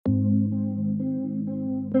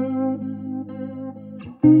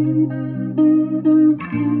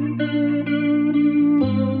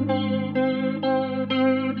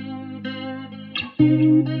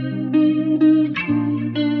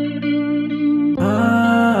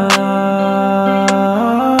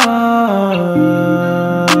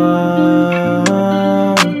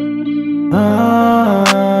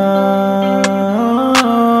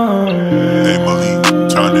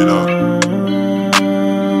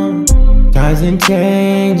hasn't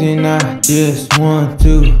changed, and I just want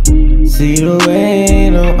to see the way.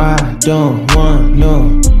 No, I don't want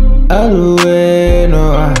no other way.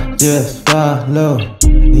 No, I just follow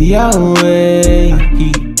your way. I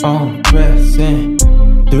keep on pressing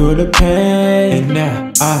through the pain, and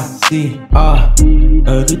now I see all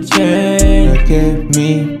of the change that kept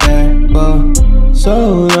me back for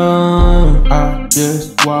so long. I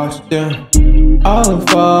just watched them all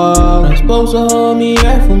fall. I'm supposed to hold me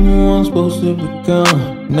back from who I'm supposed to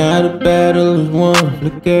become. Now the battle is won.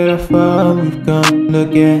 Look at how far we've come.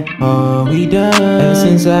 Look at all we done. Ever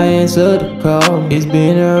since I answered the call, it's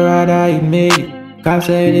been a ride, I admit it. God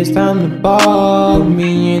said it's time to ball. Put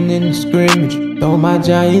me in the scrimmage, though my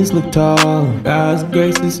giants look tall. God's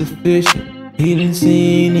grace is sufficient, He done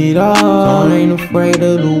seen it all. So I ain't afraid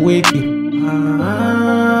of the wicked.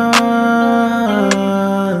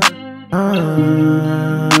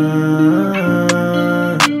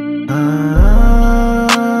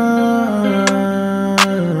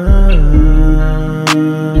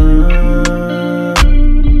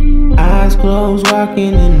 Eyes closed,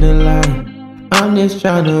 walking in the light. I'm just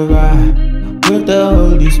tryna ride with the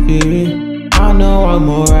Holy Spirit. I know I'm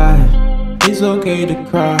alright. It's okay to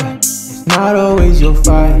cry. It's not always your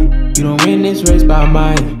fight. You don't win this race by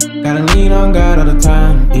might. Gotta lean on God all the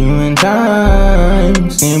time. Even when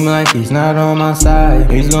times seem like He's not on my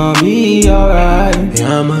side, it's gonna be alright.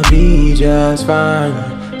 Yeah, I'ma be just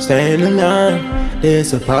fine. Stay in the line.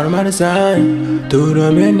 This a part of my design. Through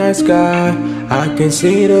the midnight sky, I can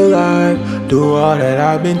see the light. Do all that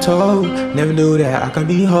I've been told. Never knew that I could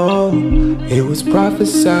be whole. It was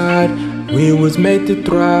prophesied, we was made to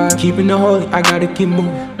thrive. Keeping the holy, I gotta keep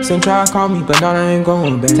moving. Some try to call me, but no, I ain't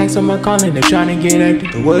going back. Text on my calling, they tryna get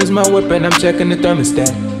active. The word's my weapon, I'm checking the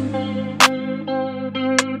thermostat.